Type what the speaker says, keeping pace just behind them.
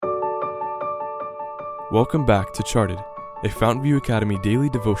Welcome back to Charted, a Fountain View Academy daily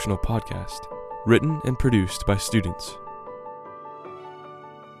devotional podcast, written and produced by students.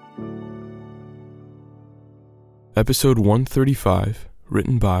 Episode 135,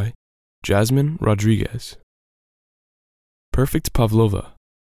 written by Jasmine Rodriguez. Perfect Pavlova.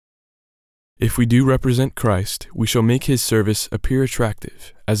 If we do represent Christ, we shall make his service appear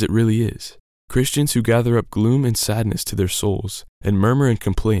attractive, as it really is. Christians who gather up gloom and sadness to their souls, and murmur and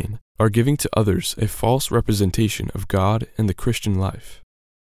complain, are giving to others a false representation of God and the Christian life.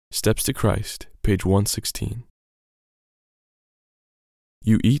 Steps to Christ, page 116.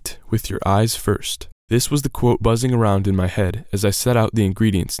 You eat with your eyes first. This was the quote buzzing around in my head as I set out the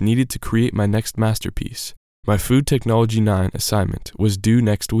ingredients needed to create my next masterpiece. My Food Technology 9 assignment was due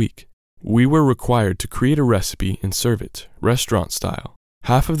next week. We were required to create a recipe and serve it, restaurant style.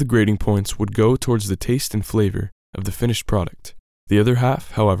 Half of the grading points would go towards the taste and flavor of the finished product. The other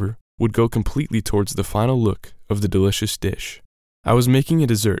half, however, would go completely towards the final look of the delicious dish. I was making a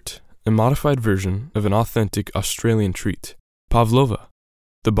dessert, a modified version of an authentic Australian treat, Pavlova.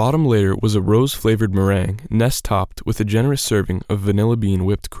 The bottom layer was a rose-flavored meringue nest-topped with a generous serving of vanilla bean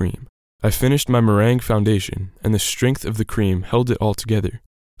whipped cream. I finished my meringue foundation, and the strength of the cream held it all together,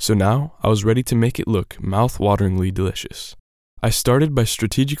 so now I was ready to make it look mouth-wateringly delicious. I started by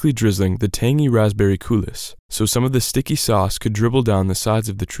strategically drizzling the tangy raspberry coulis, so some of the sticky sauce could dribble down the sides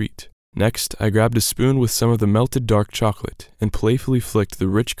of the treat. Next, I grabbed a spoon with some of the melted dark chocolate and playfully flicked the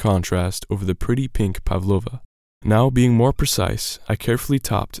rich contrast over the pretty pink pavlova. Now, being more precise, I carefully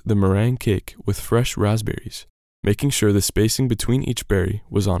topped the meringue cake with fresh raspberries, making sure the spacing between each berry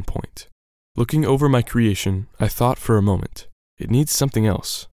was on point. Looking over my creation, I thought for a moment. It needs something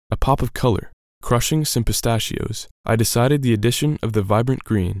else, a pop of color. Crushing some pistachios, I decided the addition of the vibrant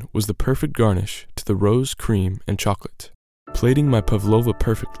green was the perfect garnish to the rose, cream, and chocolate. Plating my pavlova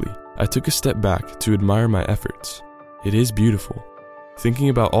perfectly, I took a step back to admire my efforts. It is beautiful. Thinking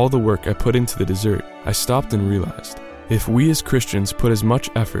about all the work I put into the dessert, I stopped and realized, if we as Christians put as much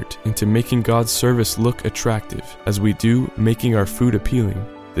effort into making God's service look attractive as we do making our food appealing,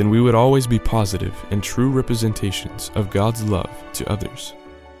 then we would always be positive and true representations of God's love to others.